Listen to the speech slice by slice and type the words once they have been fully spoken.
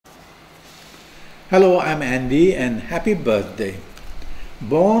Hello, I'm Andy and happy birthday.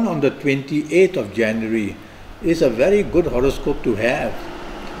 Born on the 28th of January is a very good horoscope to have.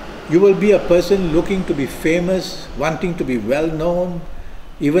 You will be a person looking to be famous, wanting to be well known,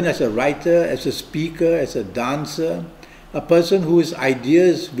 even as a writer, as a speaker, as a dancer, a person whose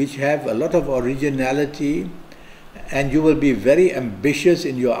ideas which have a lot of originality, and you will be very ambitious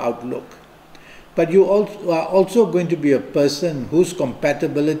in your outlook. But you are also going to be a person whose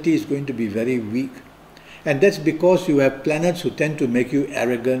compatibility is going to be very weak. And that's because you have planets who tend to make you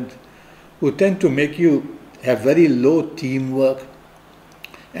arrogant, who tend to make you have very low teamwork,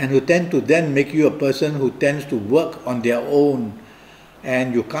 and who tend to then make you a person who tends to work on their own.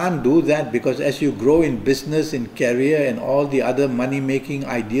 And you can't do that because as you grow in business, in career, and all the other money-making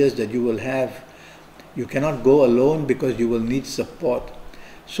ideas that you will have, you cannot go alone because you will need support.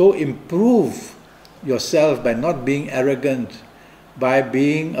 So improve yourself by not being arrogant, by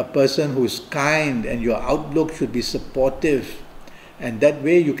being a person who is kind, and your outlook should be supportive. And that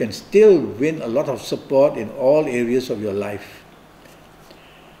way you can still win a lot of support in all areas of your life.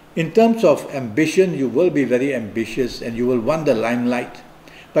 In terms of ambition, you will be very ambitious and you will want the limelight.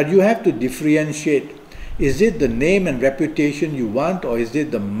 But you have to differentiate. Is it the name and reputation you want, or is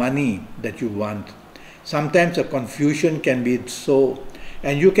it the money that you want? Sometimes a confusion can be so.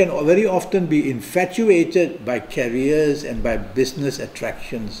 And you can very often be infatuated by careers and by business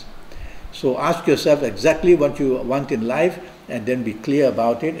attractions. So ask yourself exactly what you want in life and then be clear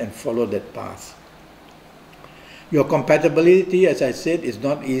about it and follow that path. Your compatibility, as I said, is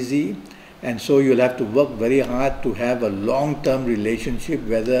not easy, and so you'll have to work very hard to have a long-term relationship,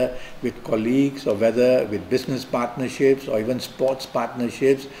 whether with colleagues or whether with business partnerships or even sports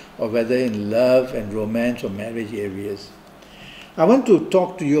partnerships, or whether in love and romance or marriage areas. I want to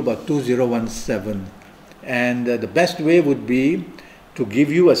talk to you about 2017, and the best way would be to give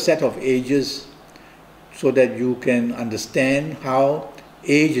you a set of ages so that you can understand how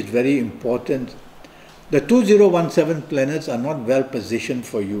age is very important. The 2017 planets are not well positioned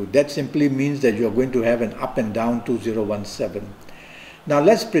for you. That simply means that you're going to have an up and down 2017. Now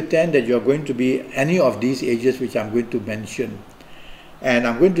let's pretend that you're going to be any of these ages which I'm going to mention. And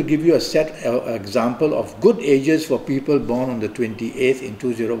I'm going to give you a set example of good ages for people born on the 28th in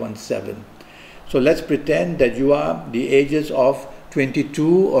 2017. So let's pretend that you are the ages of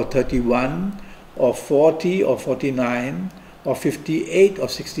 22 or 31, or 40 or 49, or 58 or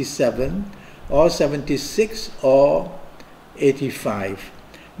 67, or 76 or 85.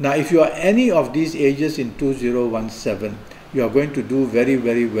 Now if you are any of these ages in 2017, you are going to do very,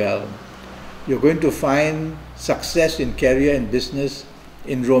 very well. You're going to find success in career and business.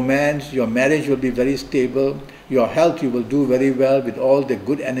 In romance, your marriage will be very stable. Your health, you will do very well with all the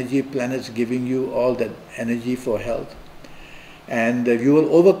good energy planets giving you all that energy for health. And you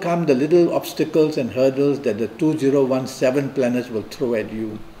will overcome the little obstacles and hurdles that the 2017 planets will throw at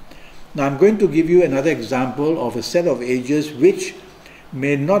you. Now I'm going to give you another example of a set of ages which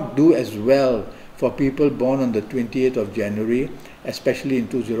may not do as well for people born on the 28th of January, especially in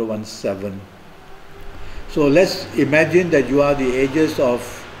 2017. So let's imagine that you are the ages of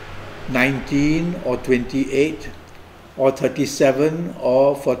 19 or 28 or 37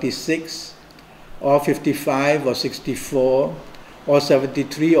 or 46 or 55 or 64 or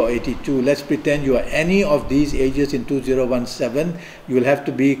 73 or 82. Let's pretend you are any of these ages in 2017. You will have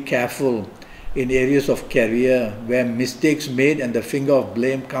to be careful in areas of career where mistakes made and the finger of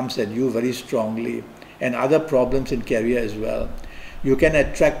blame comes at you very strongly, and other problems in career as well. You can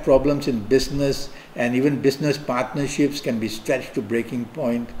attract problems in business, and even business partnerships can be stretched to breaking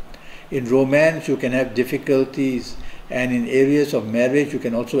point. In romance, you can have difficulties, and in areas of marriage, you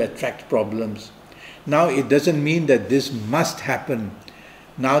can also attract problems. Now, it doesn't mean that this must happen.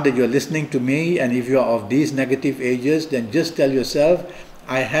 Now that you're listening to me, and if you're of these negative ages, then just tell yourself,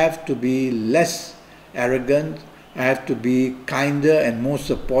 I have to be less arrogant, I have to be kinder and more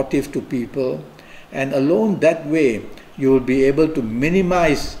supportive to people, and alone that way, you will be able to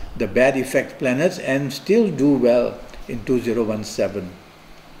minimize the bad effect planets and still do well in 2017.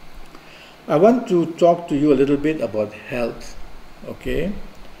 I want to talk to you a little bit about health, okay?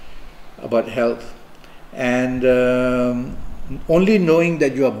 About health. And only knowing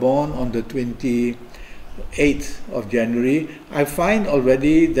that you are born on the 28th of January, I find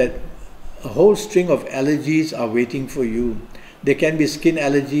already that a whole string of allergies are waiting for you. There can be skin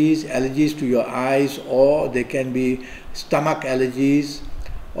allergies, allergies to your eyes, or there can be stomach allergies,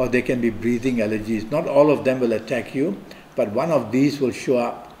 or there can be breathing allergies. Not all of them will attack you, but one of these will show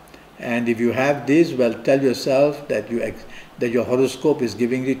up. And if you have this, well, tell yourself that your horoscope is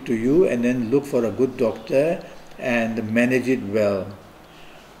giving it to you, and then look for a good doctor and manage it well.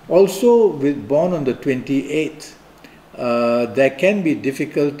 Also, with born on the 28th, there can be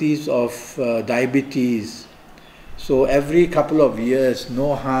difficulties of diabetes. So every couple of years,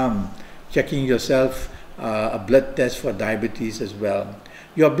 no harm checking yourself a blood test for diabetes as well.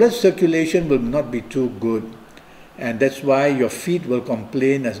 Your blood circulation will not be too good, and that's why your feet will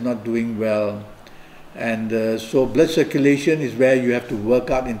complain as not doing well. And so blood circulation is where you have to work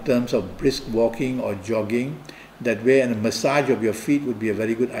out in terms of brisk walking or jogging. That way, and a massage of your feet would be a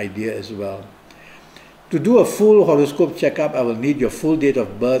very good idea as well. To do a full horoscope checkup, I will need your full date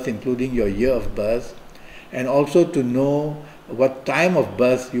of birth, including your year of birth, and also to know what time of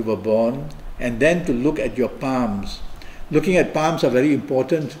birth you were born, and then to look at your palms. Looking at palms are very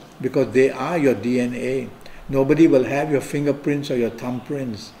important because they are your DNA. Nobody will have your fingerprints or your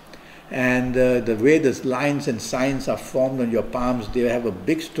thumbprints. And the way the lines and signs are formed on your palms, they have a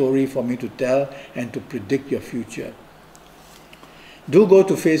big story for me to tell and to predict your future. Do go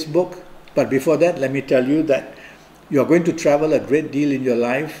to Facebook, but before that, let me tell you that you're going to travel a great deal in your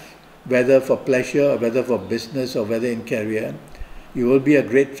life, whether for pleasure or whether for business or whether in career. You will be a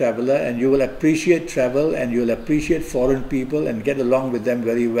great traveler, and you will appreciate travel, and you will appreciate foreign people and get along with them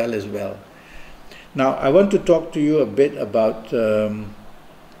very well as well. Now, I want to talk to you a bit about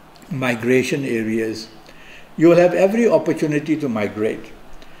migration areas. You will have every opportunity to migrate,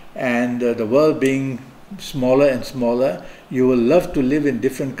 and the world being smaller and smaller, you will love to live in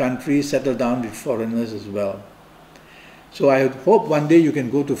different countries, settle down with foreigners as well. So I hope one day you can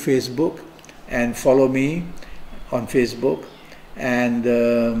go to Facebook and follow me on Facebook and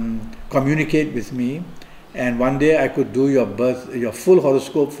communicate with me, and one day I could do your full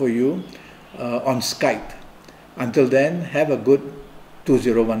horoscope for you on Skype. Until then, have a good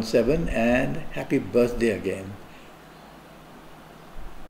 2017 and happy birthday again.